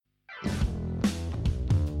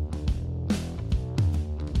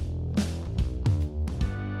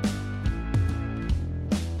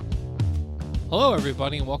Hello,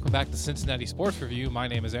 everybody, and welcome back to Cincinnati Sports Review. My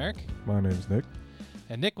name is Eric. My name's Nick.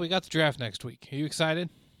 And Nick, we got the draft next week. Are you excited?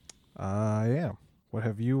 I am. What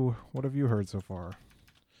have you heard so far?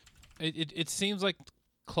 It seems like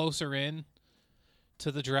closer in to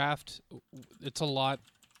the draft. It's a lot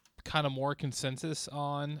kind of more consensus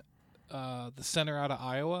on the center out of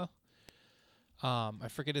Iowa. I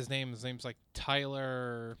forget his name. His name's like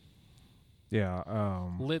Tyler Yeah.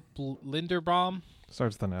 Linderbaum.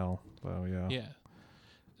 Starts with an L, though, yeah. Yeah.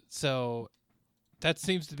 So that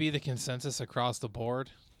seems to be the consensus across the board.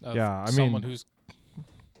 Of someone who's.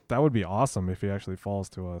 That would be awesome if he actually falls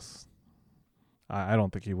to us. I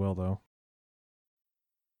don't think he will, though.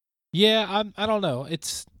 Yeah, I don't know.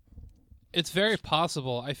 It's very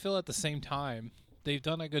possible. I feel at the same time they've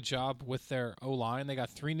done a good job with their O-line. They got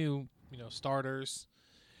 3 new, starters.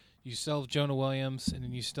 You still have Jonah Williams, and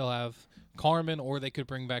then you still have Carmen, or they could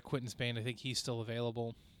bring back Quentin Spain. I think he's still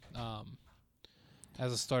available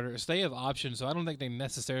as a starter. So they have options, so I don't think they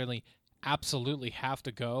necessarily absolutely have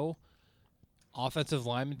to go offensive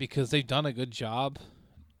lineman because they've done a good job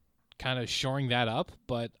kind of shoring that up,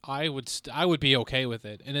 but I would be okay with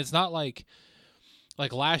it. And it's not like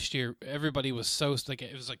last year everybody was so like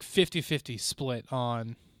it was like 50-50 split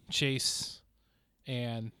on Chase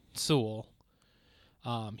and Sewell.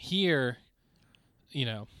 Here,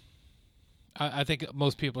 I think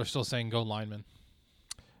most people are still saying go lineman.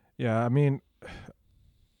 Yeah, I mean,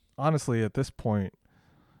 honestly, at this point,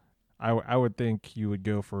 I would think you would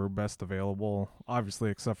go for best available, obviously,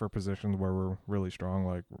 except for positions where we're really strong,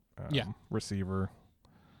 like receiver.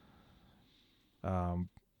 But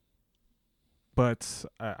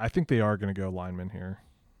I think they are going to go lineman here.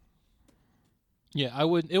 Yeah,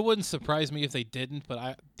 it wouldn't surprise me if they didn't,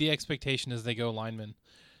 but the expectation is they go lineman.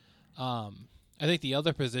 I think the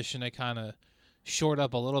other position I kind of shored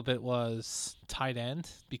up a little bit was tight end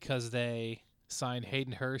because they signed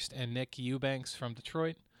Hayden Hurst and Nick Eubanks from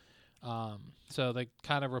Detroit. So they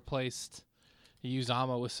kind of replaced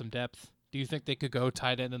Uzama with some depth. Do you think they could go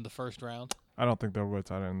tight end in the first round? I don't think they'll go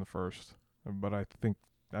tight end in the first, but I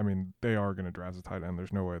mean, they are going to draft a tight end.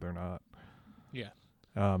 There's no way they're not. Yeah.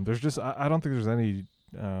 There's just I don't think there's any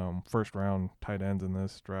first round tight ends in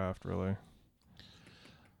this draft really.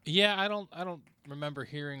 Yeah, I don't remember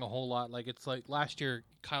hearing a whole lot. Like it's like last year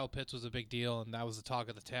Kyle Pitts was a big deal and that was the talk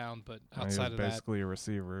of the town, but outside of that, basically a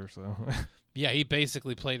receiver, so yeah, he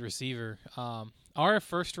basically played receiver. Our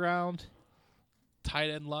first round tight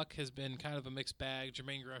end luck has been kind of a mixed bag.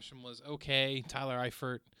 Jermaine Gresham was okay. Tyler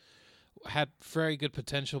Eifert had very good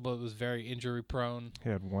potential, but was very injury prone. He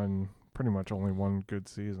had pretty much only one good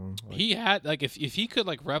season. He had if he could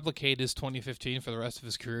replicate his 2015 for the rest of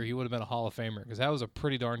his career, he would have been a Hall of Famer because that was a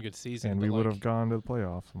pretty darn good season. And we would have gone to the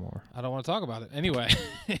playoffs more. I don't want to talk about it anyway.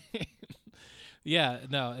 Yeah,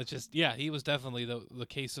 no, it's just he was definitely the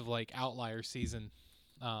case of outlier season.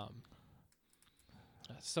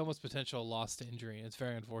 So much potential lost to injury. And it's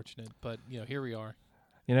very unfortunate, but here we are.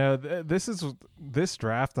 This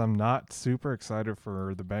draft, I'm not super excited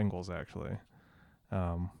for the Bengals actually.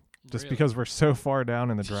 Just really? Because we're so far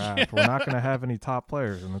down in the draft, we're not going to have any top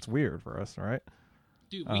players, and it's weird for us, right?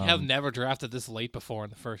 Dude, we have never drafted this late before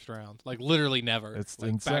in the first round. Literally never. It's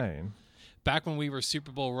insane. Back when we were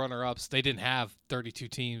Super Bowl runner-ups, they didn't have 32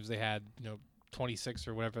 teams. They had 26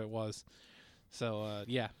 or whatever it was. So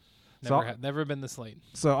never been this late.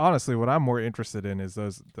 So honestly, what I'm more interested in is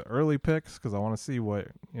the early picks because I want to see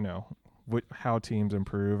how teams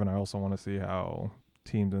improve, and I also want to see how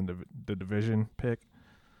teams in the division pick.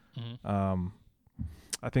 Mm-hmm.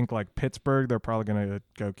 I think Pittsburgh, they're probably going to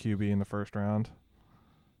go QB in the first round.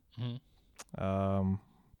 Mm-hmm.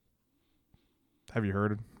 Have you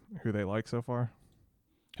heard who they like so far?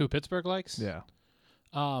 Who Pittsburgh likes? Yeah.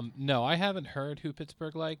 No, I haven't heard who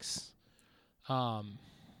Pittsburgh likes. I'm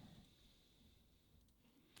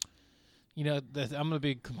going to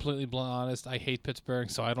be completely blunt honest. I hate Pittsburgh,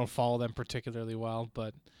 so I don't follow them particularly well.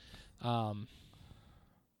 But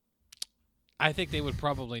I think they would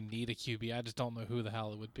probably need a QB. I just don't know who the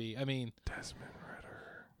hell it would be. I mean, Desmond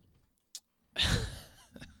Ridder.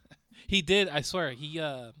 He did. I swear he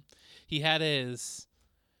had his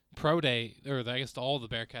pro day, or I guess all the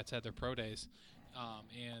Bearcats had their pro days,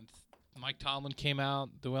 and Mike Tomlin came out.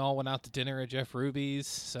 They all went out to dinner at Jeff Ruby's.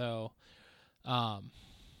 So,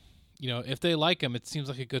 if they like him, it seems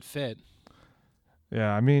like a good fit.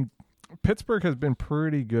 Yeah, I mean, Pittsburgh has been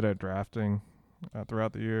pretty good at drafting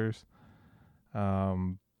throughout the years.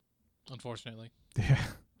 Unfortunately. Yeah.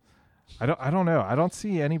 I don't know. I don't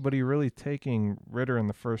see anybody really taking Ridder in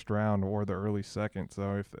the first round or the early second.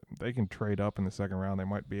 So if they can trade up in the second round, they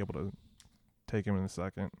might be able to take him in the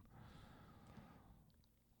second.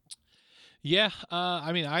 Yeah,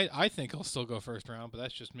 I mean, I think he'll still go first round, but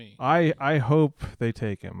that's just me. I hope they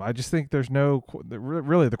take him. I just think there's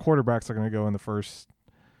really the quarterbacks are going to go in the first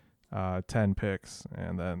 10 picks,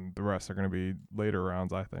 and then the rest are going to be later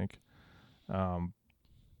rounds, I think.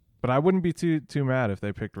 But I wouldn't be too mad if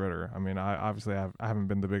they picked Ritter. I mean, I haven't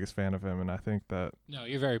been the biggest fan of him, and I think that No,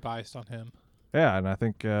 you're very biased on him. yeah, and I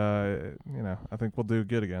think I think we'll do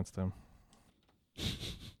good against him.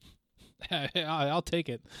 I'll take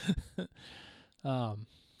it.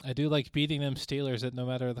 I do like beating them Steelers at no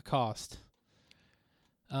matter the cost.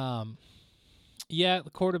 Yeah,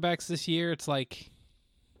 the quarterbacks this year, it's like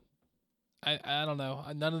I don't know.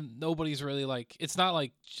 Nobody's really like. It's not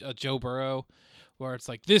like Joe Burrow, where it's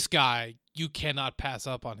like this guy you cannot pass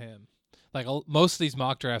up on him. Like most of these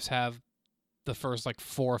mock drafts have the first like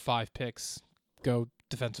 4 or 5 picks go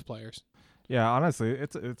defensive players. Yeah, honestly,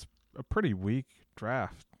 it's a pretty weak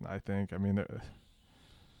draft, I think. I mean,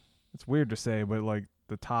 it's weird to say, but like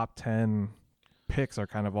the top 10 picks are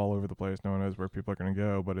kind of all over the place. No one knows where people are going to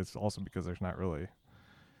go, but it's also because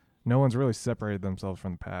no one's really separated themselves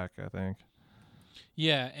from the pack, I think.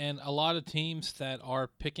 Yeah, and a lot of teams that are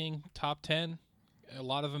picking top 10, a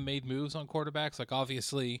lot of them made moves on quarterbacks. Like,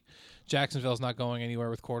 obviously, Jacksonville's not going anywhere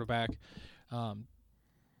with quarterback.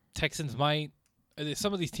 Texans might.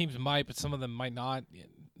 Some of these teams might, but some of them might not.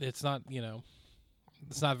 It's not,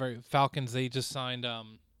 it's not very. Falcons, they just signed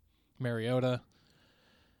Mariota.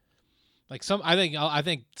 Like I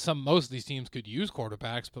think most of these teams could use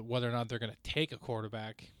quarterbacks, but whether or not they're going to take a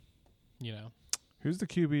quarterback, Who's the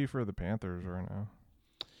QB for the Panthers right now?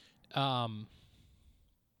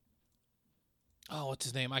 What's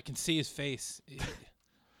his name? I can see his face. He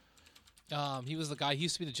was the guy. He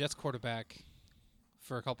used to be the Jets quarterback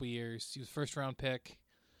for a couple years. He was first round pick.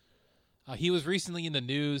 He was recently in the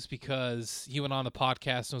news because he went on a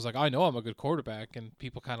podcast and was like, "I know I'm a good quarterback," and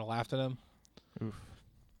people kind of laughed at him. Oof.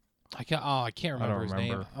 I can't remember his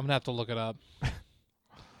name. I'm gonna have to look it up.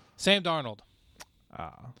 Sam Darnold.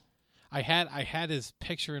 I had his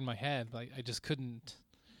picture in my head, but I just couldn't.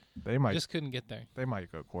 Just couldn't get there. They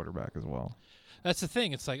might go quarterback as well. That's the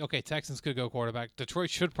thing. It's like, okay, Texans could go quarterback. Detroit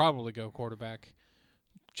should probably go quarterback.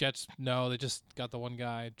 Jets, no, they just got the one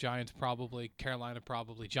guy. Giants probably. Carolina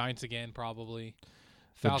probably. Giants again probably.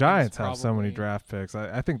 Falcons, the Giants have so many draft picks.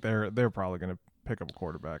 I think they're probably going to pick up a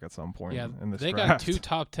quarterback at some point in this draft. They got 2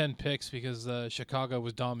 top 10 picks because Chicago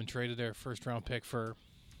was dumb and traded their first round pick for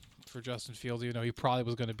Justin Fields, even though he probably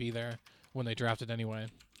was going to be there when they drafted anyway.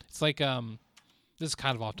 It's like this is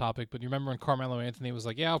kind of off topic, but you remember when Carmelo Anthony was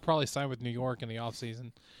like, "Yeah, I'll probably sign with New York in the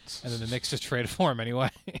offseason," and then the Knicks just traded for him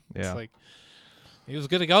anyway. It's like he was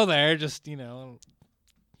going to go there, just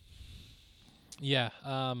yeah.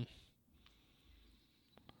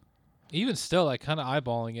 Even still, like kind of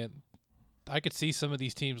eyeballing it, I could see some of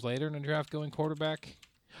these teams later in the draft going quarterback.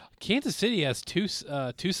 Kansas City has two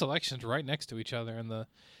selections right next to each other in the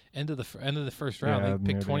end of the first round. Yeah,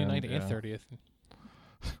 they picked 29th and 30th.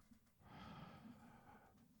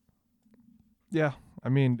 Yeah, I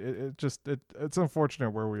mean, it's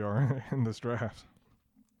unfortunate where we are in this draft.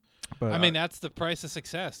 But I mean, that's the price of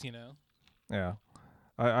success, Yeah,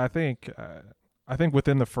 I think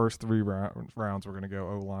within the first 3 rounds we're gonna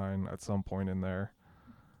go O-line at some point in there.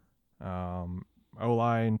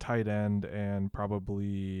 O-line, tight end, and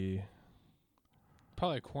probably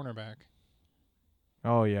a cornerback.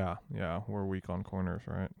 Oh yeah, we're weak on corners,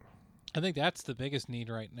 right? I think that's the biggest need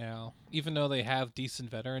right now. Even though they have decent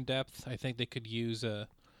veteran depth, I think they could use a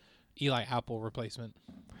Eli Apple replacement.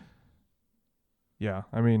 Yeah,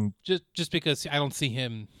 I mean, just because I don't see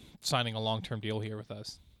him signing a long-term deal here with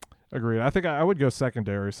us. Agreed. I think I would go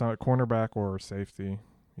secondary, so cornerback or safety,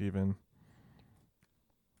 even.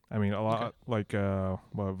 I mean, a lot like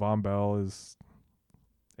Von Bell is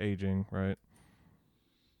aging, right?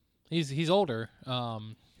 He's older.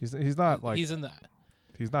 He's not like he's in the.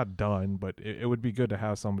 He's not done, but it would be good to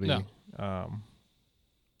have somebody,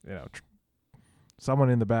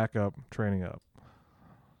 someone in the backup training up.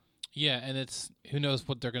 Yeah, and it's who knows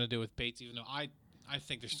what they're going to do with Bates. Even though I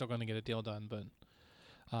think they're still going to get a deal done, but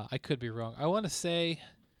I could be wrong. I want to say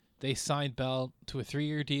they signed Bell to a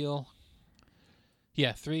 3-year deal.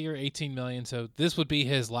 Yeah, 3-year, $18 million. So this would be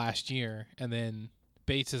his last year, and then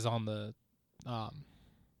Bates is on the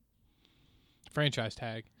franchise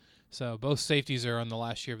tag. So both safeties are on the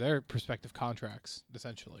last year of their prospective contracts,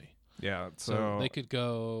 essentially. Yeah, so they could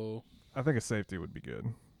go. I think a safety would be good.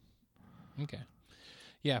 Okay.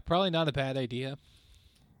 Yeah, probably not a bad idea.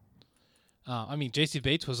 I mean, J.C.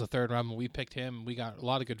 Bates was a 3rd round when we picked him. We got a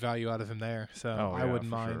lot of good value out of him there, so I wouldn't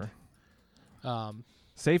mind. Sure.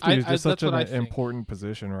 Safety is just such an important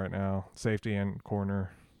position right now. Safety and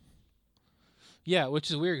corner. Yeah, which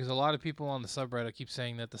is weird because a lot of people on the subreddit keep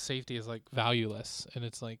saying that the safety is like valueless, and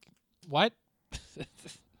it's like, what?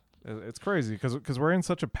 It's crazy because we're in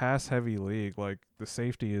such a pass heavy league. Like the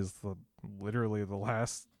safety is literally the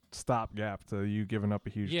last stopgap to you giving up a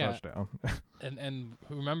huge Yeah, touchdown. and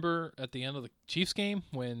remember at the end of the Chiefs game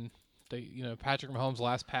when Patrick Mahomes'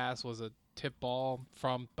 last pass was a tip ball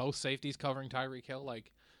from both safeties covering Tyreek Hill.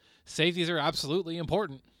 Like safeties are absolutely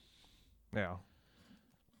important. Yeah.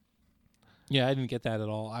 Yeah, I didn't get that at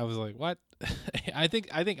all. I was like, what? I think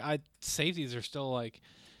safeties are still like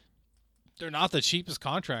they're not the cheapest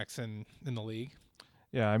contracts in the league.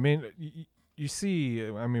 Yeah, I mean, you see,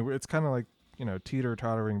 I mean, it's kind of like,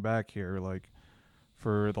 teeter-tottering back here. Like,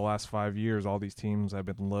 for the last 5 years, all these teams have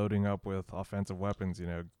been loading up with offensive weapons,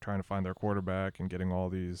 trying to find their quarterback and getting all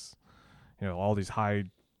these high,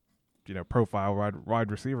 profile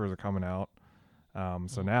wide receivers are coming out.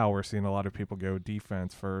 So now we're seeing a lot of people go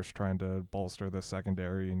defense first, trying to bolster the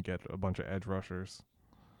secondary and get a bunch of edge rushers.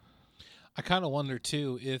 I kind of wonder,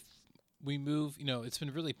 too, if we move, it's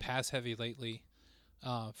been really pass heavy lately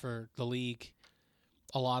for the league.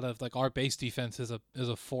 A lot of like our base defense is a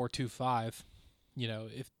 4-2-5.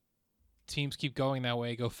 If teams keep going that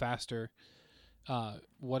way, go faster.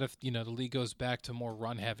 What if the league goes back to more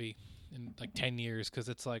run heavy in like 10 years? Because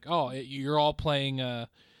it's like, you're all playing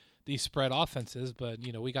these spread offenses, but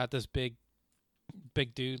we got this big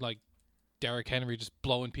dude like Derrick Henry just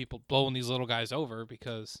blowing these little guys over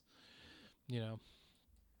because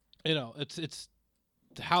it's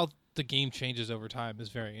how the game changes over time is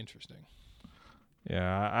very interesting.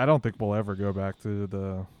 Yeah, I don't think we'll ever go back to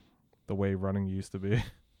the way running used to be.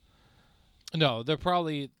 No, they're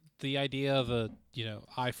probably the idea of a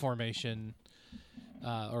I formation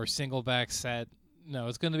or single back set. No,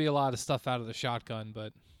 it's going to be a lot of stuff out of the shotgun,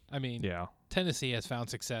 but I mean, yeah, Tennessee has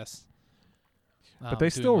found success. But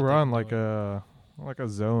they still run like a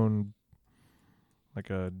zone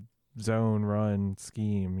run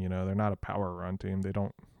scheme. They're not a power run team. They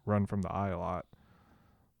don't run from the eye a lot.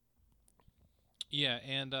 Yeah,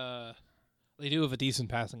 and they do have a decent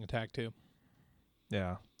passing attack too.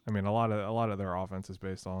 Yeah, I mean a lot of their offense is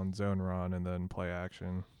based on zone run and then play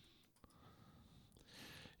action.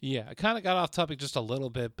 Yeah, I kind of got off topic just a little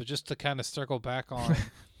bit, but just to kind of circle back on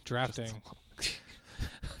drafting,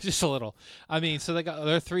 just a little. I mean, so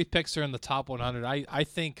their 3 picks are in the top 100. I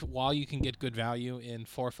think while you can get good value in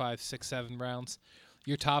 4, 5, 6, 7 rounds,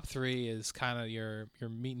 your top 3 is kind of your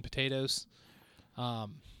meat and potatoes.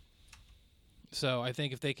 So I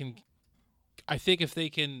think if they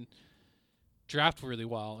can draft really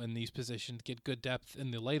well in these positions, get good depth in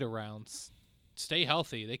the later rounds, stay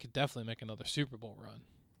healthy, they could definitely make another Super Bowl run.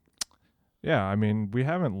 Yeah, I mean, we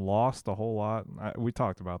haven't lost a whole lot. We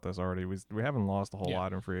talked about this already. We haven't lost a whole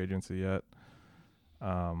lot in free agency yet.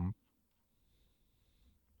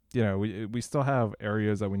 We still have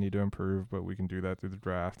areas that we need to improve, but we can do that through the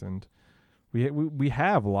draft. And we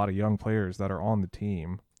have a lot of young players that are on the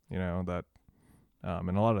team, that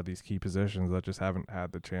in a lot of these key positions that just haven't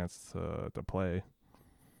had the chance to play.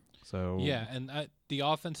 So yeah, and the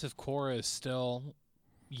offensive core is still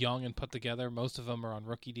young and put together. Most of them are on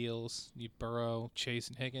rookie deals. You Burrow, Chase,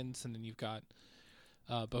 and Higgins, and then you've got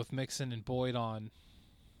both Mixon and Boyd on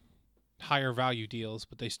higher value deals,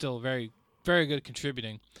 but they still very, very good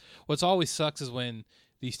contributing. What's always sucks is when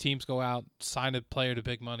these teams go out, sign a player to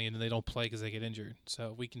big money, and then they don't play because they get injured.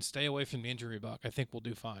 So if we can stay away from the injury bug, I think we'll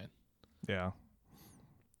do fine. Yeah.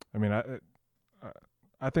 I mean,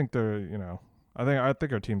 I think they're, I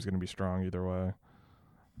think our team's going to be strong either way.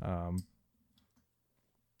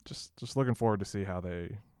 Just looking forward to see how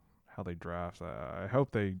they draft. I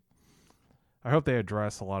hope they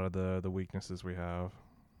address a lot of the weaknesses we have.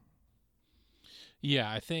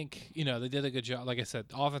 Yeah, I think, they did a good job. Like I said,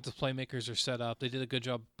 offensive playmakers are set up. They did a good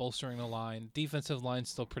job bolstering the line. Defensive line's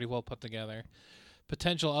still pretty well put together.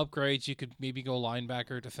 Potential upgrades, you could maybe go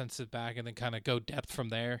linebacker, defensive back, and then kind of go depth from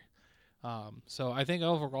there. So I think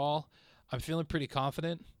overall, I'm feeling pretty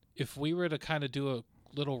confident. If we were to kind of do a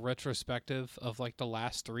little retrospective of like the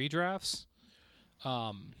last 3 drafts,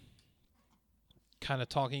 kind of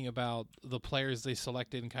talking about the players they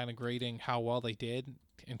selected and kind of grading how well they did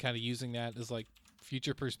and kind of using that as like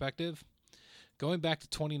future perspective. Going back to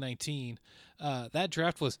 2019, that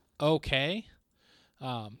draft was okay.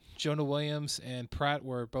 Jonah Williams and Pratt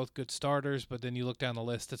were both good starters, but then you look down the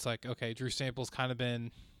list, it's like, okay, Drew Sample's kind of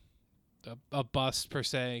been a bust per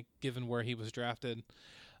se, given where he was drafted.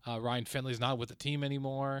 Ryan Finley's not with the team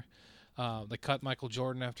anymore. They cut Michael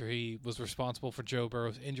Jordan after he was responsible for Joe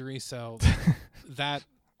Burrow's injury, so that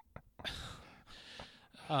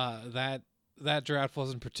that draft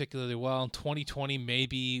wasn't particularly well. 2020 may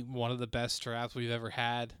be one of the best drafts we've ever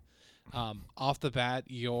had. Off the bat,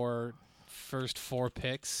 your first 4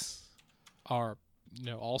 picks are,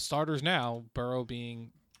 all starters now.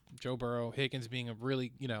 Joe Burrow, Higgins being a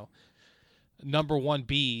really, number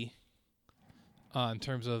 1B in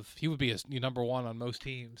terms of he would be a number 1 on most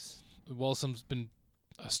teams. Wilson's been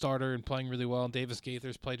a starter and playing really well. Davis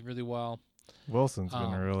Gaither's played really well. Wilson's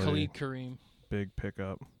been a really Khalid Kareem, big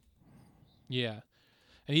pickup. Yeah.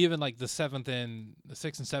 And even like the 6th and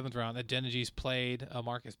 7th round, Adeneji's played.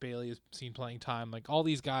 Marcus Bailey has seen playing time. Like all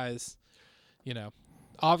these guys,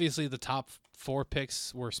 obviously the top 4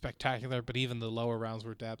 picks were spectacular, but even the lower rounds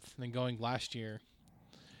were depth. And then going last year,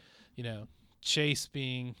 Chase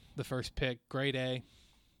being the first pick, grade A,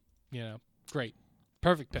 great.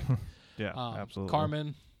 Perfect pick. Yeah, absolutely.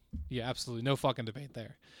 Carmen, yeah, absolutely. No fucking debate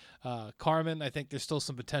there. Carmen, I think there's still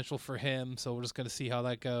some potential for him, so we're just going to see how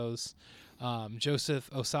that goes.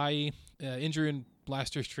 Joseph Osai, injury in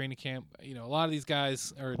last year's training camp. A lot of these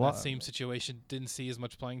guys are in that same situation, didn't see as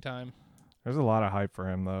much playing time. There's a lot of hype for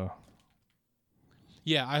him, though.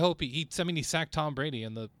 Yeah, I hope he sacked Tom Brady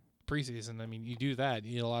in the preseason. I mean, you do that,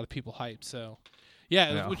 you get a lot of people hyped. So,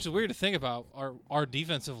 yeah, which is weird to think about. Our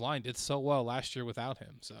defensive line did so well last year without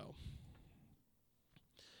him, so...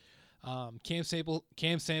 Cam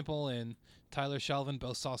Sample and Tyler Shelvin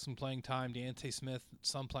both saw some playing time. Deontay Smith,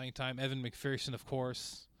 some playing time. Evan McPherson, of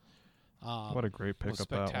course. What a great pickup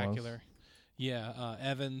that was. Yeah,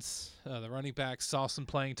 Evans, the running back, saw some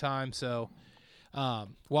playing time. So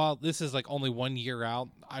while this is like only 1 year out,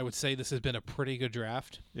 I would say this has been a pretty good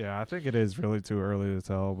draft. Yeah, I think it is really too early to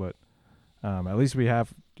tell, but at least we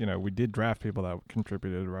have, we did draft people that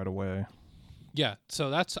contributed right away. Yeah,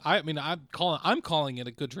 so I'm calling it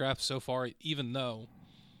a good draft so far, even though,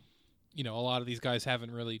 a lot of these guys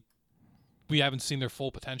we haven't seen their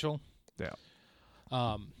full potential. Yeah.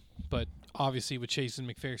 But obviously with Chase and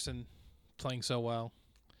McPherson playing so well,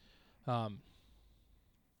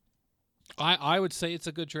 I would say it's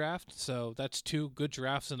a good draft. So that's 2 good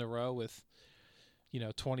drafts in a row with,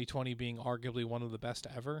 2020 being arguably one of the best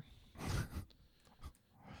ever.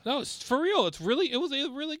 No, it's for real. It was a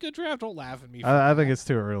really good draft. Don't laugh at me. I think it's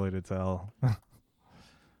too early to tell.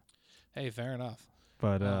 Hey, fair enough.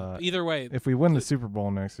 But either way, if we win the Super Bowl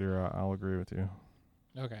next year, I'll agree with you.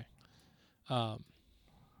 Okay.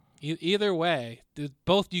 Either way,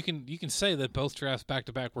 both you can say that both drafts back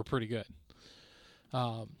to back were pretty good.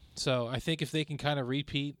 So I think if they can kind of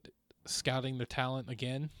repeat scouting their talent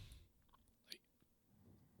again,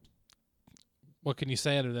 what can you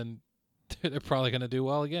say other than they're probably going to do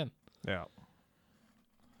well again? Yeah.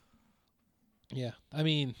 Yeah. I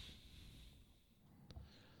mean,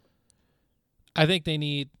 I think they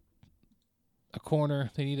need a corner.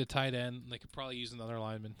 They need a tight end. They could probably use another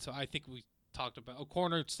lineman. So I think we talked about a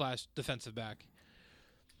corner / defensive back.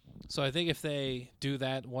 So I think if they do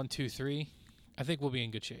that 1, 2, 3, I think we'll be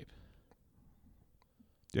in good shape.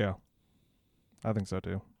 Yeah. I think so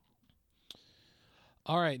too.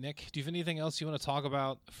 All right, Nick, do you have anything else you want to talk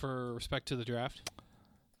about for respect to the draft?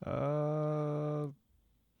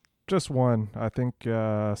 Just one. I think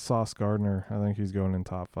Sauce Gardner. I think he's going in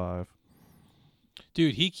top 5.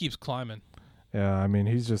 Dude, he keeps climbing. Yeah, I mean,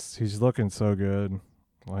 he's looking so good.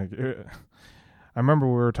 I remember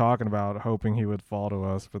we were talking about hoping he would fall to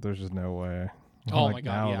us, but there's just no way. Oh my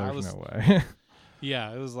god, yeah, there's no way.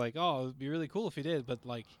 Yeah, it was like, it would be really cool if he did, but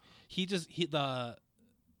like the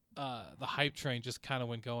hype train just kind of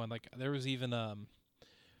went going. Like there was even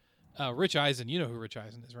Rich Eisen. You know who Rich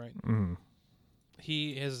Eisen is, right? Mm-hmm.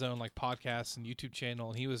 He has his own like podcast and YouTube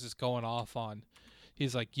channel, and he was just going off on.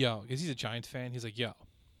 He's like, yo, because he's a Giants fan. He's like, yo,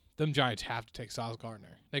 them Giants have to take Sauce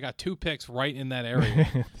Gardner. They got 2 picks right in that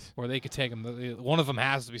area where they could take him. One of them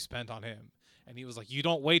has to be spent on him. And he was like, you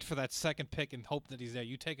don't wait for that second pick and hope that he's there.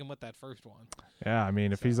 You take him with that first one. Yeah, I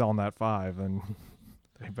mean, if he's on that 5, then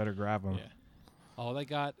they better grab him. Yeah. Oh, they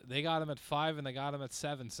got him at 5 and they got him at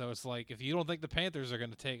 7. So it's like, if you don't think the Panthers are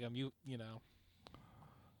going to take him, you know.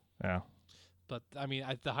 Yeah. But I mean,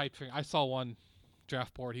 the hype train. I saw one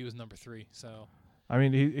draft board. He was number 3. So. I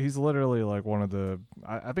mean, he's literally like one of the.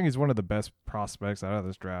 I think he's one of the best prospects out of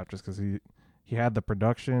this draft, just because he had the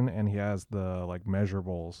production and he has the like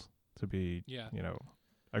measurables to be,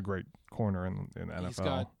 a great corner in the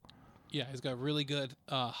NFL. He's got really good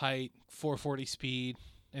height, 440 speed,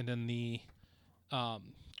 and then the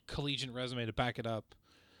collegiate resume to back it up.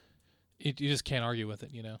 You just can't argue with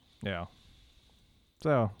it, Yeah.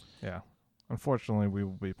 So, yeah. Unfortunately, we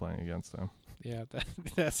will be playing against them. Yeah,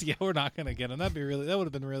 we're not gonna get him. That would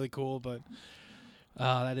have been really cool, but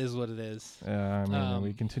that is what it is. Yeah, I mean,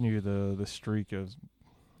 we continue the streak of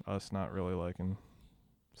us not really liking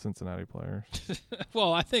Cincinnati players.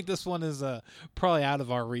 Well, I think this one is probably out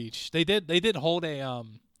of our reach. They did hold a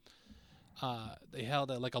they held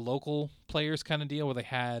like a local players kind of deal where they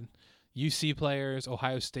had UC players,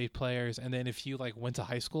 Ohio State players, and then if you like went to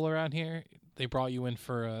high school around here, they brought you in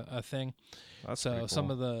for a thing. That's So pretty cool.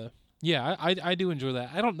 some of the I do enjoy that.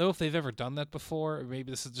 I don't know if they've ever done that before. Or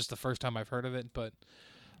maybe this is just the first time I've heard of it, but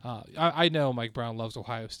I know Mike Brown loves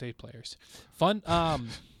Ohio State players. Fun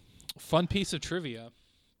piece of trivia.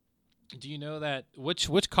 Do you know that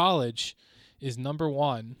which college is number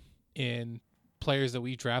 1 in players that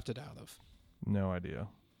we drafted out of? No idea.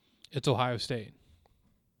 It's Ohio State.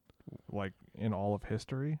 Like in all of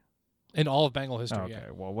history? In all of Bengal history, Okay.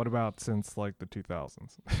 yeah. Well, what about since like the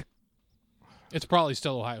 2000s? It's probably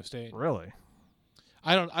still Ohio State. Really?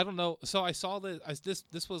 I don't know. So I saw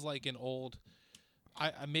this was like an old.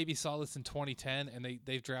 I maybe saw this in 2010, and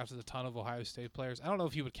they've drafted a ton of Ohio State players. I don't know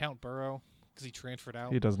if you would count Burrow because he transferred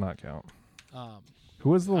out. He does not count. Um, Who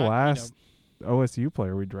was the I- you last OSU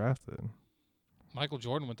player we drafted? Michael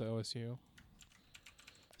Jordan went to OSU.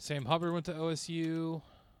 Sam Hubbard went to OSU.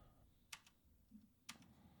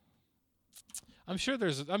 I'm sure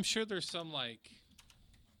there's some like.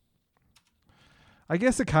 I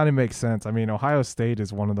guess it kind of makes sense. I mean, Ohio State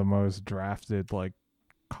is one of the most drafted like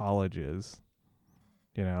colleges,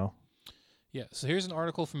 you know. Yeah, so here's an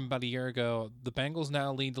article from about a year ago. The Bengals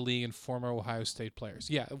now lead the league in former Ohio State players.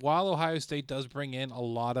 Yeah, while Ohio State does bring in a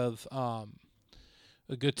lot of a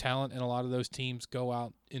good talent, and a lot of those teams go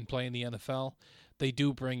out and play in the NFL, they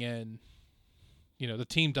do bring in, the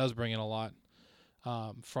team does bring in a lot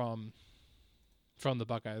from the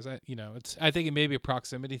Buckeyes. I think it may be a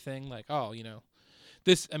proximity thing. Like,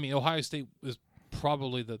 Ohio State is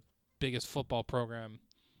probably the biggest football program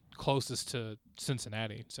closest to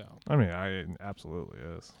Cincinnati. So I mean, it absolutely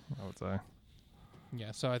is, I would say.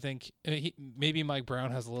 yeah, so I think maybe Mike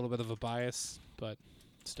Brown has a little bit of a bias, but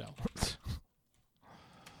still.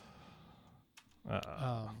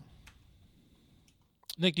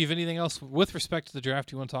 Nick, do you have anything else with respect to the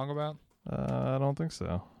draft you want to talk about? I don't think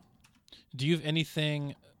so. Do you have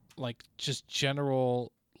anything like just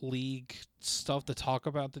general league stuff to talk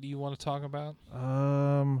about that you want to talk about?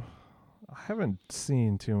 I haven't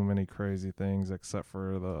seen too many crazy things except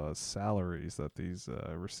for the salaries that these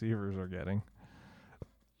receivers are getting.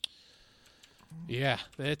 Yeah,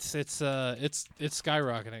 it's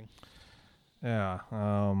skyrocketing. Yeah.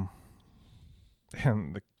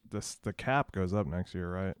 And the cap goes up next year,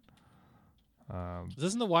 right?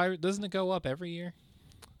 Doesn't it go up every year?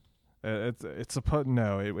 It's supposed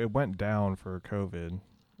it went down for COVID.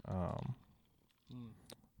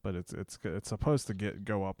 But it's supposed to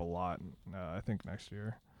go up a lot. I think next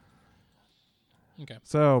year. Okay.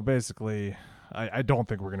 So basically, I don't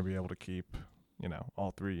think we're going to be able to keep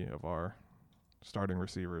all 3 of our starting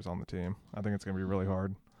receivers on the team. I think it's going to be really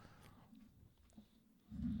hard.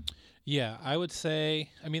 Yeah, I would say.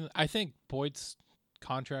 I mean, I think Boyd's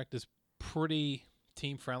contract is pretty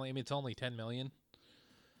team friendly. I mean, it's only $10 million.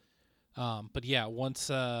 But yeah, once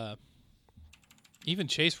even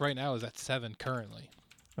Chase right now is at 7 currently.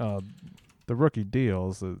 The rookie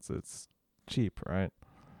deals, it's cheap, right?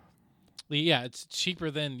 Yeah, it's cheaper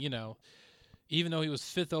than even though he was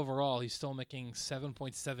 5th overall, he's still making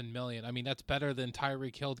 $7.7 million. I mean, that's better than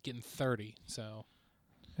Tyreek Hill getting 30. So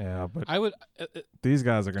yeah, but I would. These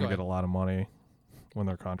guys are going Go to get ahead. a lot of money when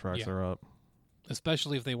their contracts Yeah. are up.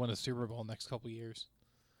 Especially if they win a Super Bowl next couple years.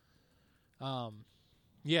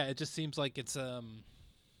 Yeah, it just seems like it's there's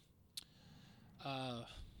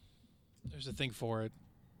a thing for it.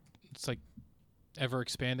 It's like ever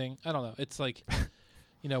expanding. I don't know. It's like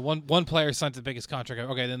one player signs the biggest contract.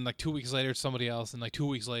 Okay, then like 2 weeks later it's somebody else, and like 2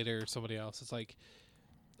 weeks later it's somebody else. It's like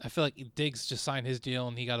I feel like Diggs just signed his deal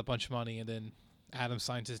and he got a bunch of money, and then Adams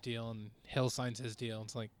signs his deal and Hill signs his deal.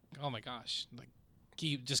 It's like, oh my gosh, like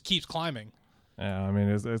just keeps climbing. Yeah, I mean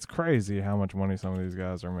it's crazy how much money some of these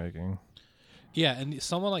guys are making. Yeah, and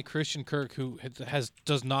someone like Christian Kirk, who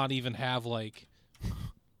does not even have like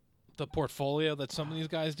the portfolio that some of these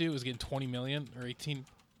guys do, is getting 20 million or 18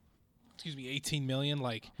 million.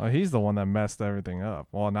 Like, Well, he's the one that messed everything up.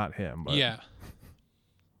 Well, not him, but yeah,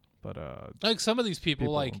 but like some of these people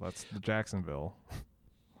like, that's the Jacksonville.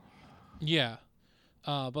 yeah,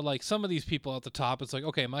 but like some of these people at the top, it's like,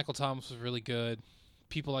 okay, Michael Thomas was really good.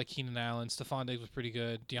 People like Keenan Allen, Stephon Diggs was pretty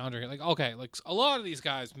good. DeAndre, like, okay, like a lot of these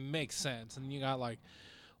guys make sense. And you got like,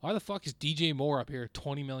 why the fuck is DJ Moore up here at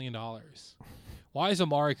 $20 million? Why is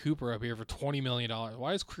Amari Cooper up here for $20 million?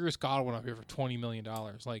 Why is Chris Godwin up here for $20 million?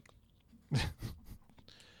 Like,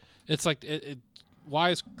 it's like,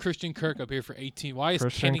 Why is Christian Kirk up here for 18? Why is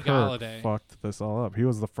Christian Kenny Kirk Galladay? fucked this all up. He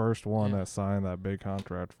was the first one Yeah. that signed that big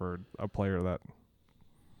contract for a player that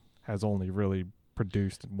has only really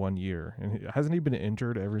produced in 1 year. And hasn't he been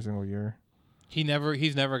injured every single year? He's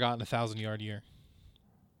never gotten a 1,000-yard year.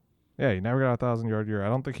 Yeah, he never got a 1,000-yard year. I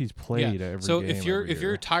don't think he's played every So game. if you're every if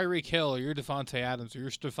year. you're Tyreek Hill or you're Devontae Adams or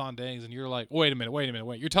you're Stephon Diggs and you're like, wait a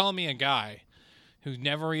minute, you're telling me a guy who's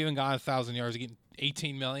never even got 1,000 yards getting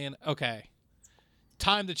 $18 million? Okay,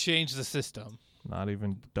 time to change the system. Not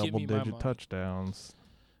even Give me my double-digit money. touchdowns.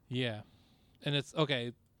 Yeah, and it's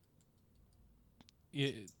okay.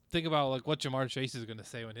 You think about like what Jamar Chase is going to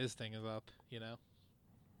say when his thing is up. You know,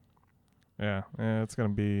 Yeah, it's gonna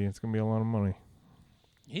be a lot of money.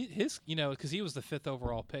 his because he was the 5th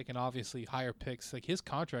overall pick and obviously higher picks. Like his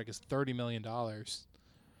contract is $30 million.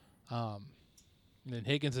 And then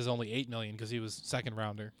Higgins is only $8 million because he was second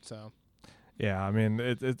rounder. So Yeah, I mean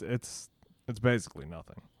it's basically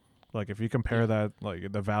nothing. Like if you compare that,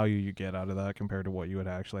 like the value you get out of that compared to what you would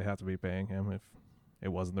actually have to be paying him if it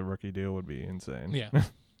wasn't the rookie deal, would be insane. yeah,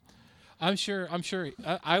 I'm sure.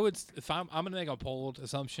 I would if I'm going to make a bold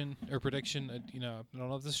assumption or prediction. I don't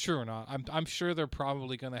know if this is true or not. I'm sure they're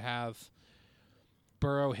probably going to have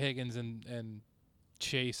Burrow, Higgins, and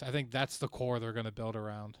Chase. I think that's the core they're going to build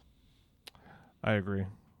around. I agree.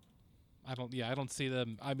 I don't see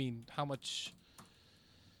them. I mean, how much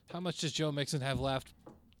does Joe Mixon have left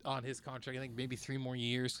on his contract? I think maybe 3 more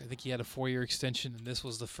years. I think he had a 4-year extension, and this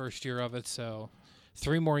was the first year of it. So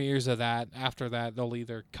 3 more years of that. After that, they'll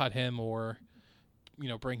either cut him or,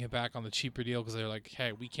 bring him back on the cheaper deal because they're like,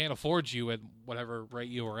 hey, we can't afford you at whatever rate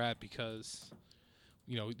you were at because,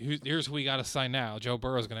 here's who we got to sign now. Joe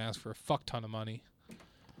Burrow's going to ask for a fuck ton of money.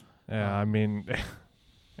 Yeah, I mean,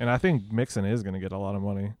 and I think Mixon is going to get a lot of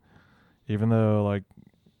money, even though like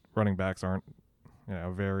running backs aren't,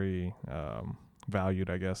 very valued,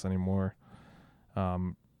 I guess, anymore.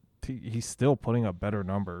 He's still putting up better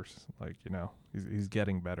numbers. Like, he's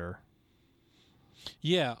getting better.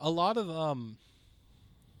 Yeah, a lot of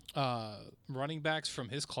running backs from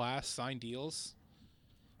his class signed deals,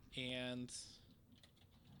 and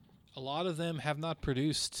a lot of them have not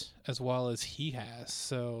produced as well as he has.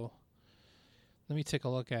 So let me take a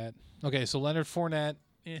look at. Okay, so Leonard Fournette,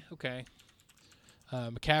 okay.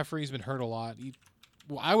 McCaffrey's been hurt a lot.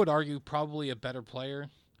 I would argue probably a better player.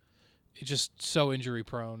 It's just so injury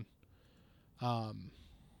prone. Dalvin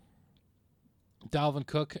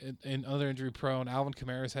Cook and other injury prone. Alvin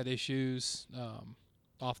Kamara's had issues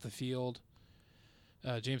off the field.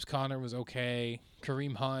 James Conner was okay.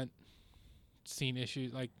 Kareem Hunt seen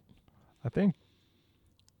issues. Like I think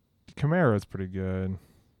Kamara's pretty good.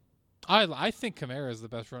 I think Kamara is the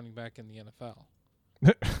best running back in the NFL.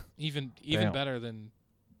 even Damn. better than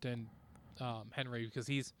Henry because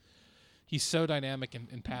he's so dynamic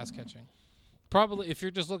in pass catching. Probably if you're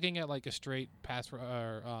just looking at like a straight pass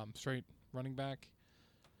or straight running back,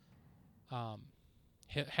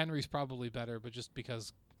 Henry's probably better, but just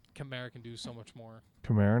because Kamara can do so much more.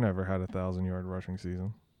 Kamara never had a 1,000-yard rushing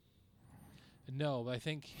season. No, but I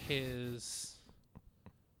think his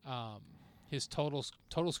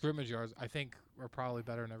total scrimmage yards I think are probably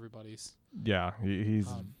better than everybody's. Yeah, he's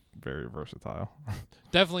very versatile.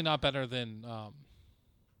 Definitely not better than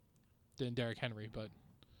Derrick Henry, but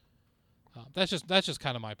that's just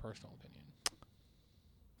kind of my personal opinion.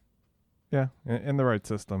 Yeah, in the right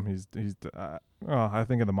system, he's I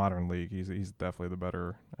think in the modern league, he's definitely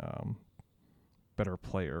the better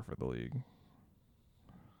player for the league.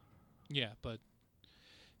 Yeah, but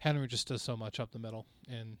Henry just does so much up the middle,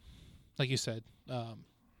 and like you said,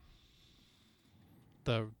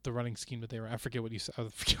 the running scheme that they were. I forget what you said. I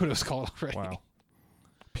forget what it was called already. Wow.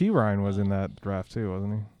 P. Ryan was in that draft too,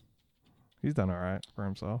 wasn't he? He's done all right for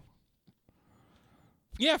himself.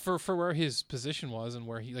 Yeah, for where his position was and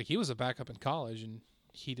where he was a backup in college and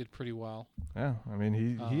he did pretty well. Yeah, I mean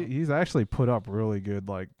he's actually put up really good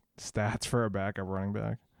like stats for a backup running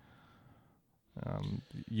back.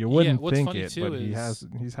 You wouldn't think it, but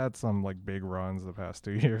he's had some like big runs the past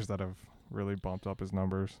 2 years that have really bumped up his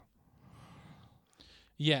numbers.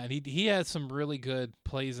 Yeah, and he had some really good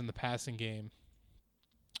plays in the passing game.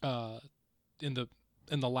 In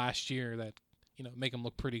the last year that make him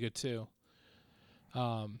look pretty good too.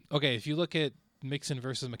 Okay, if you look at Mixon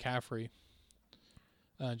versus McCaffrey,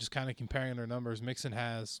 just kind of comparing their numbers, Mixon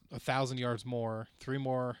has 1,000 yards more, 3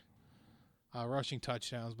 more rushing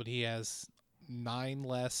touchdowns, but he has 9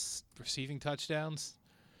 less receiving touchdowns.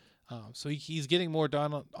 So he's getting more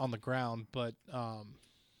done on the ground, but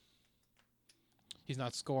he's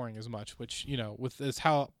not scoring as much, which with this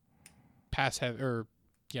how pass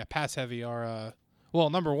heavy are. Well,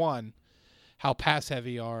 number one, how pass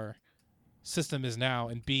heavy our system is now,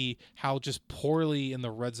 and B, how just poorly in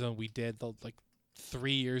the red zone we did the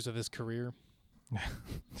 3 years of his career.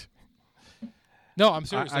 No, I'm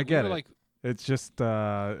serious. I get it. It's just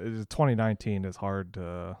 2019 is hard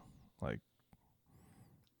to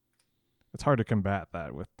it's hard to combat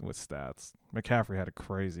that with stats. McCaffrey had a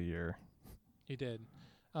crazy year. He did.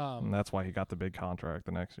 And that's why he got the big contract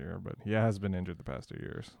the next year, but he has been injured the past 2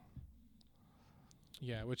 years.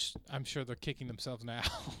 Yeah, which I'm sure they're kicking themselves now.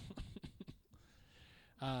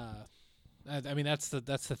 I mean, that's the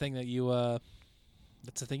thing that you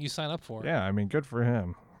sign up for. Yeah, I mean, good for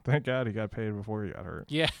him. Thank God he got paid before he got hurt.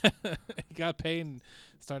 Yeah, he got paid and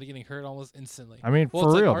started getting hurt almost instantly. I mean,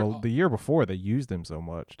 for real, the year before they used him so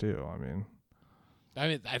much too. I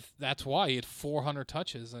mean, that's why he had 400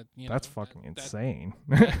 touches. That's fucking insane.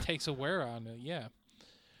 That takes a wear on it. Yeah.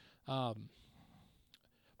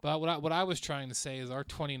 But what I was trying to say is our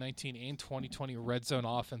 2019 and 2020 red zone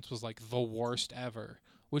offense was like the worst ever,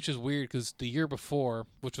 which is weird because the year before,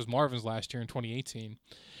 which was Marvin's last year in 2018,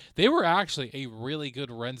 they were actually a really good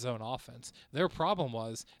red zone offense. Their problem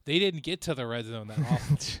was they didn't get to the red zone that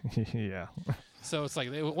often. Yeah. So it's like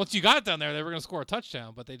once you got down there, they were going to score a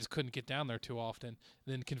touchdown, but they just couldn't get down there too often.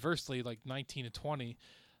 Then conversely, like 19 and 20,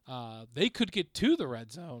 they could get to the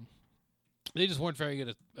red zone. They just weren't very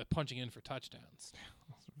good at punching in for touchdowns.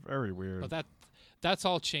 Very weird. But that's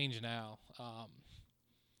all changed now.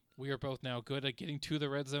 We are both now good at getting to the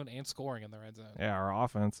red zone and scoring in the red zone. Yeah, our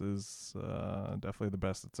offense is definitely the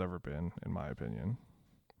best it's ever been, in my opinion.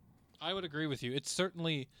 I would agree with you. It's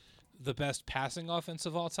certainly the best passing offense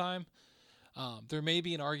of all time. There may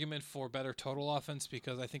be an argument for better total offense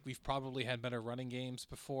because I think we've probably had better running games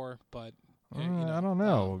before, but I don't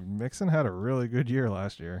know. Mixon had a really good year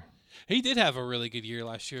last year. He did have a really good year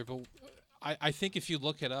last year, but I think if you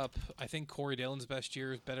look it up, I think Corey Dillon's best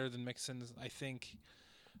year is better than Mixon's. I think.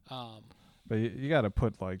 But you got to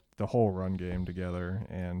put like the whole run game together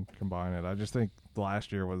and combine it. I just think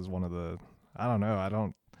last year was one of the. I don't know.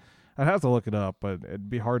 I'd have to look it up, but it'd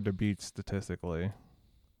be hard to beat statistically.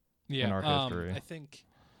 Yeah, in our history. I think.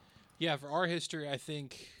 Yeah, for our history, I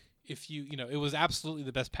think if it was absolutely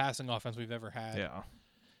the best passing offense we've ever had.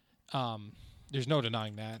 Yeah. There's no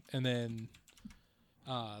denying that, and then.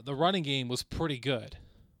 The running game was pretty good.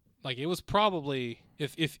 Like it was probably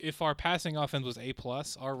if our passing offense was A+,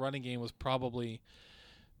 our running game was probably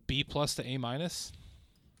B+ to A-.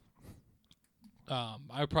 I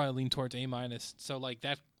would probably lean towards A-. So like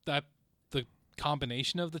that the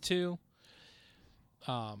combination of the two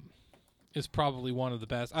is probably one of the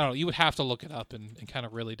best. I don't know. You would have to look it up and kind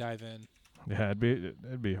of really dive in. Yeah,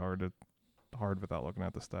 it'd be hard without looking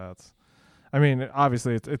at the stats. I mean,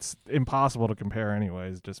 obviously, it's impossible to compare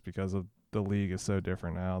anyways, just because of the league is so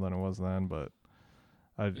different now than it was then. But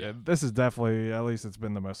this is definitely, at least it's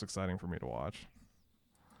been the most exciting for me to watch.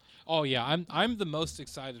 Oh yeah, I'm the most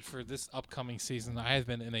excited for this upcoming season I have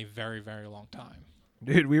been in a very, very long time.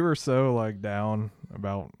 Dude, we were so down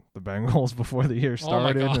about the Bengals before the year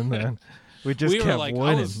started, and then we just kept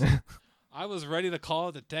winning. I was ready to call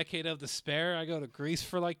it the decade of despair. I go to Greece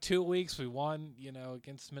for 2 weeks. We won,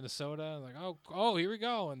 against Minnesota. Like, oh, here we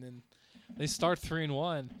go. And then they start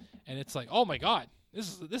 3-1, and it's like, oh my God,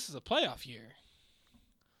 this is a playoff year.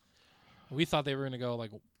 We thought they were going to go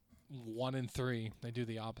 1-3. They do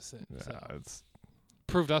the opposite. Yeah, so it's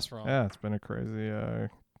proved us wrong. Yeah, it's been a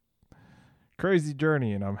crazy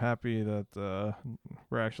journey, and I'm happy that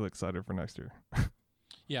we're actually excited for next year.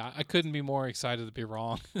 Yeah, I couldn't be more excited to be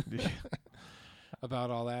wrong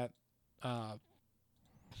about all that.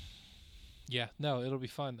 Yeah, no, it'll be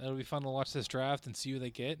fun. It'll be fun to watch this draft and see who they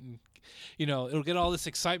get. And, it'll get all this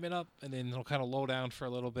excitement up, and then it'll kind of low down for a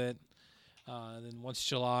little bit. And then once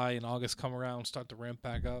July and August come around, start to ramp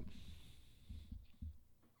back up.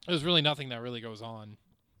 There's really nothing that really goes on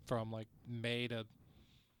from, May to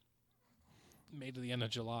the end of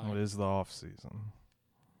July. It is the off season.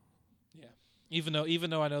 Yeah. Even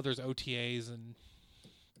though I know there's OTAs and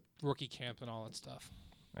rookie camp and all that stuff.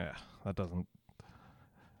 Yeah,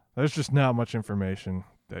 there's just not much information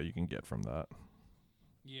that you can get from that.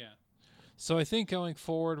 Yeah. So I think going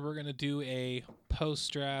forward, we're going to do a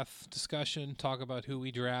post-draft discussion, talk about who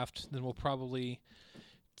we draft. Then we'll probably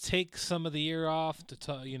take some of the year off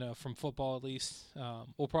to from football at least.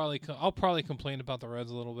 I'll probably complain about the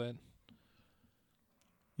Reds a little bit.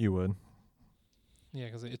 You would. Yeah,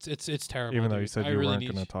 because it's terrible. Even though you said you weren't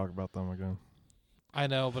going to talk about them again. I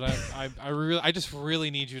know, but I just really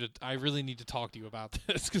need to talk to you about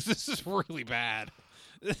this because this is really bad.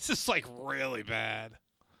 This is really bad.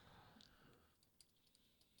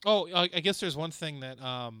 Oh, I guess there's one thing that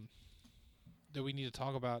we need to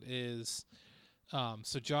talk about is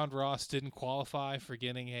So John Ross didn't qualify for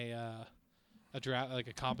getting a draft, like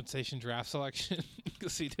a compensation draft selection,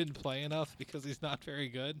 because he didn't play enough because he's not very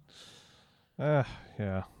good. Yeah.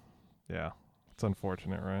 It's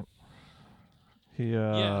unfortunate, right?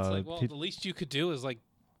 Yeah, it's like, well, the least you could do is like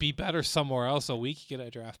be better somewhere else so we could get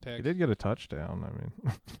a draft pick. He did get a touchdown. I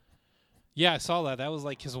mean, yeah, I saw that. That was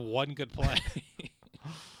like his one good play.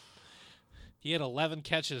 He had 11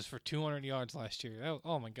 catches for 200 yards last year.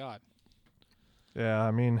 Oh my God. yeah,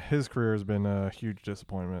 I mean, his career has been a huge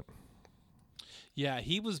disappointment. Yeah,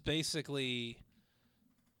 he was basically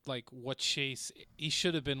like what Chase. He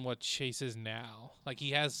should have been what Chase is now. Like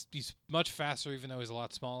he's much faster, even though he's a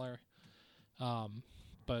lot smaller.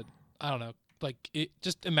 But I don't know. Like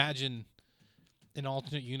just imagine an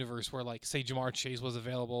alternate universe where, like, say Jamar Chase was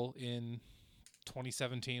available in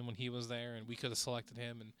 2017 when he was there, and we could have selected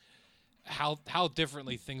him, and how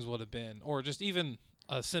differently things would have been, or just even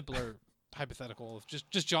a simpler hypothetical if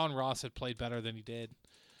just John Ross had played better than he did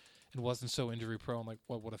and wasn't so injury prone, like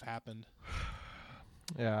what would have happened.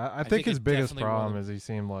 Yeah, I think his biggest problem would've. is he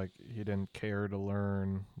seemed like he didn't care to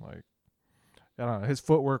learn. Like, I don't know, his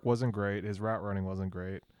footwork wasn't great, his route running wasn't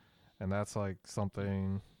great, and that's like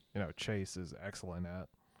something, Chase is excellent at.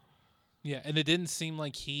 Yeah, and it didn't seem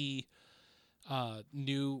like he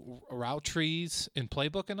knew route trees in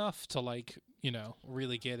playbook enough to, like,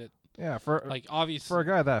 really get it. Yeah, for like obviously for a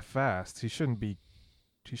guy that fast, he shouldn't be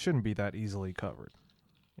that easily covered.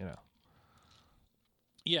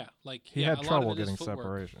 Yeah, like he had trouble getting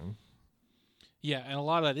separation. Yeah, and a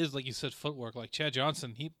lot of that is, like you said, footwork. Like Chad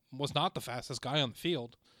Johnson, he was not the fastest guy on the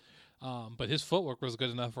field, but his footwork was good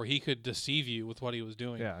enough where he could deceive you with what he was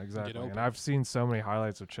doing. Yeah, exactly. And I've seen so many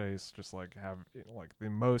highlights of Chase just like have like the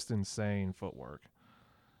most insane footwork.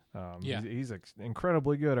 Yeah, he's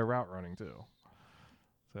incredibly good at route running too.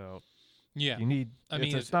 So yeah, you need.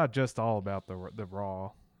 It's not just all about the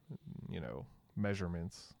raw,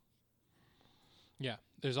 measurements. Yeah,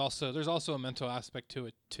 there's also a mental aspect to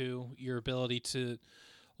it too. Your ability to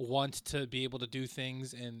want to be able to do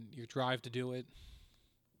things and your drive to do it.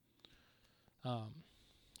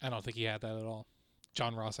 I don't think he had that at all.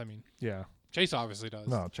 John Ross, I mean. Yeah. Chase obviously does.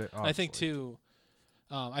 No, Chase. I think too.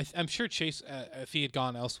 I'm sure Chase, if he had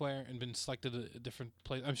gone elsewhere and been selected a different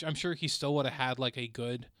place, I'm sure he still would have had like a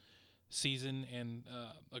good season and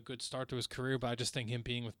a good start to his career. But I just think him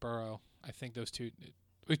being with Burrow, I think those two.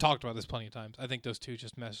 We talked about this plenty of times. I think those two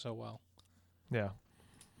just mesh so well. Yeah.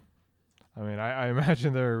 I mean, I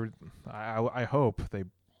imagine they're. I hope they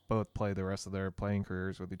both play the rest of their playing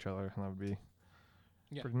careers with each other. That would be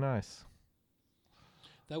pretty nice.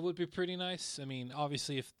 That would be pretty nice. I mean,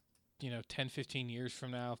 obviously, if 10, 15 years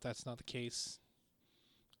from now, if that's not the case,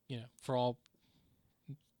 for all,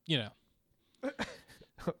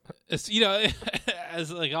 it's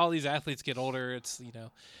as like all these athletes get older, it's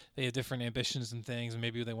they have different ambitions and things, and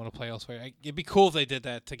maybe they want to play elsewhere. It'd be cool if they did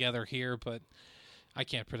that together here, but I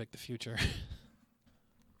can't predict the future.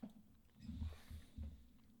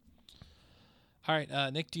 All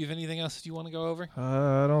right, Nick, do you have anything else that you want to go over?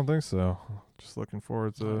 I don't think so. Just looking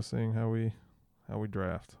forward to seeing how we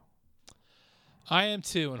draft. I am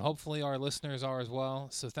too, and hopefully our listeners are as well.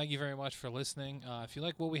 So thank you very much for listening. If you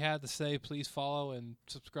like what we had to say, please follow and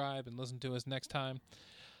subscribe and listen to us next time.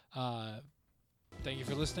 Thank you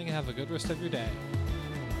for listening, and have a good rest of your day.